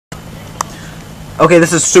Okay,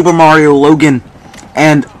 this is Super Mario Logan,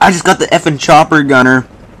 and I just got the effing chopper gunner,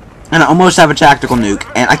 and I almost have a tactical nuke,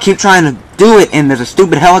 and I keep trying to do it, and there's a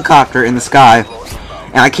stupid helicopter in the sky,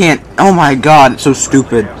 and I can't. Oh my god, it's so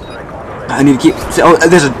stupid. I need to keep. Oh,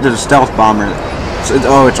 there's a stealth bomber.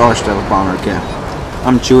 Oh, it's our stealth bomber. Okay,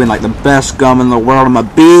 I'm chewing like the best gum in the world. I'm a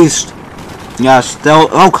beast. Yeah,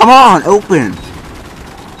 stealth. Oh, come on, open.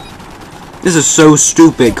 This is so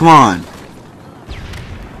stupid. Come on.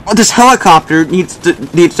 Oh, this helicopter needs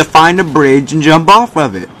to find a bridge and jump off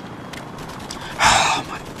of it.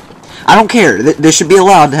 I don't care. They should be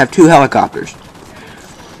allowed to have 2 helicopters.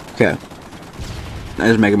 Okay. That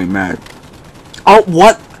is making me mad. Oh,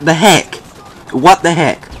 what the heck? What the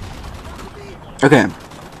heck? Okay.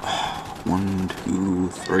 1, 2,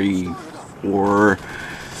 3, 4.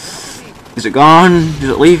 Is it gone? Is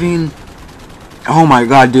it leaving? Oh my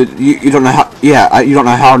god, dude. You don't know how. Yeah, you don't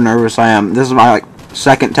know how nervous I am. This is my like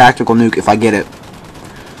second tactical nuke if I get it.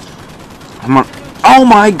 Come on. Oh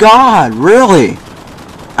my god, really?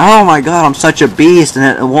 Oh my god, I'm such a beast,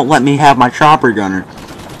 and it won't let me have my chopper gunner.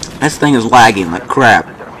 This thing is lagging like crap.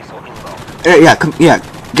 Yeah,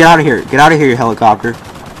 get out of here. Get out of here, you helicopter.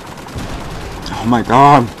 Oh my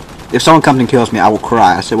god. If someone comes and kills me, I will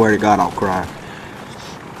cry. I swear to god, I'll cry.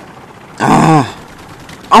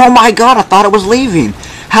 Oh my god, I thought it was leaving.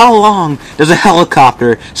 How long does a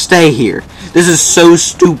helicopter stay here? This is so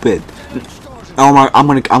stupid. Oh my, I'm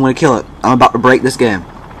gonna kill it. I'm about to break this game.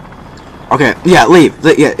 Okay, yeah, leave.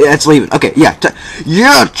 Yeah, it's leaving. Okay, yeah.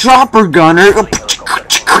 Yeah, chopper gunner.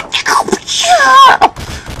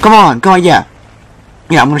 Come on, yeah.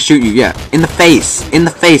 Yeah, I'm gonna shoot you, yeah. In the face. In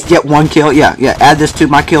the face. Yeah, 1 kill. Yeah, add this to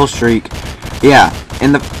my kill streak. Yeah,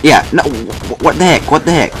 no, what the heck? What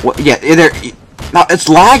the heck? Yeah, no, it's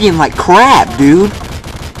lagging like crap, dude.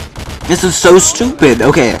 This is so stupid.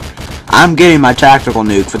 Okay, I'm getting my tactical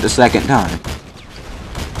nuke for the 2nd time.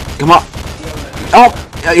 Come on. Oh,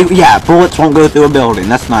 yeah, bullets won't go through a building.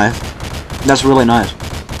 That's nice. That's really nice.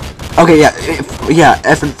 Okay, yeah,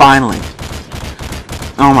 effing finally.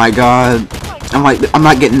 Oh my god. I'm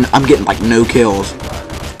getting like no kills.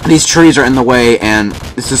 These trees are in the way, and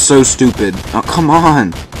this is so stupid. Oh, come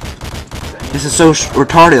on. This is so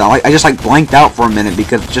retarded. I just like blanked out for a minute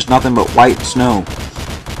because it's just nothing but white snow.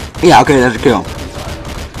 Yeah, okay, that's a kill.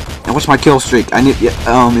 And what's my kill streak? I need,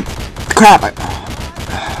 crap.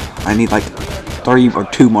 I need like 3 or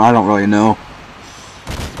 2 more. I don't really know.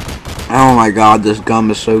 Oh my god, this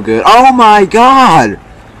gum is so good. Oh my god.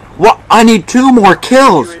 What? I need 2 more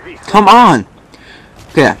kills. Come on.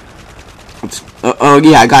 Okay. Oh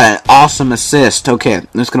yeah, I got an awesome assist. Okay,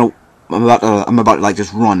 I'm about to like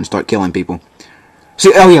just run and start killing people.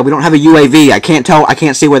 See, oh yeah, we don't have a UAV. I can't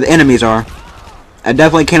see where the enemies are. I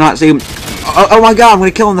definitely cannot see them. Oh my god, I'm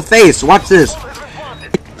gonna kill him in the face. Watch this.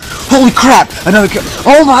 Holy crap, another kill.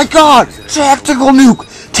 Oh my god, tactical nuke.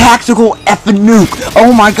 Tactical effing nuke.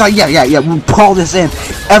 Oh my god, yeah, we'll call this in.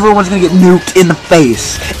 Everyone's gonna get nuked in the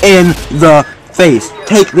face. In the face.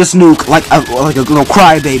 Take this nuke like a little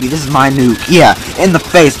crybaby. This is my nuke. Yeah, in the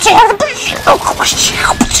face.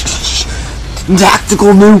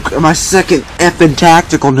 Tactical nuke. My 2nd effing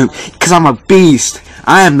tactical nuke. Because I'm a beast.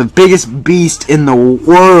 I am the biggest beast in the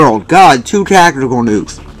world. God, 2 tactical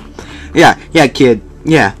nukes. Yeah, kid.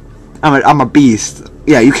 Yeah, I'm a beast.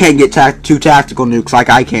 Yeah, you can't get 2 tactical nukes like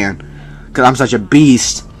I can. Because I'm such a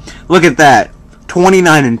beast. Look at that.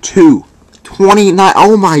 29 and 2. 29.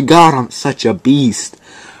 Oh my god, I'm such a beast.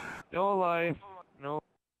 No lie. No.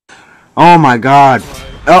 Oh my god.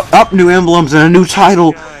 Up new emblems and a new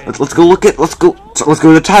title. Let's go to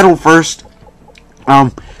the title first.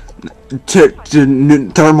 Thermal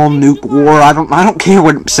nuke war. I don't care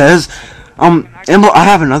what it says. I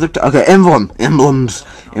have another. Okay, emblems.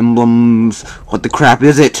 What the crap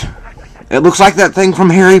is it? It looks like that thing from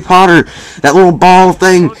Harry Potter. That little ball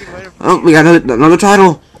thing. Oh, we got another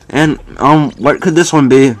title. And what could this one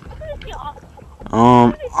be?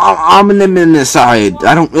 I'm in the side.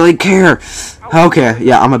 I don't really care. Okay,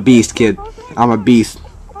 yeah, I'm a beast, kid. I'm a beast.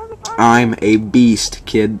 I'm a beast,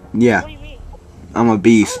 kid. Yeah, I'm a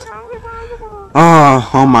beast.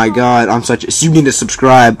 Oh my god, I'm such. You need to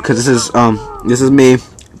subscribe because this is me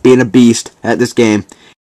being a beast at this game.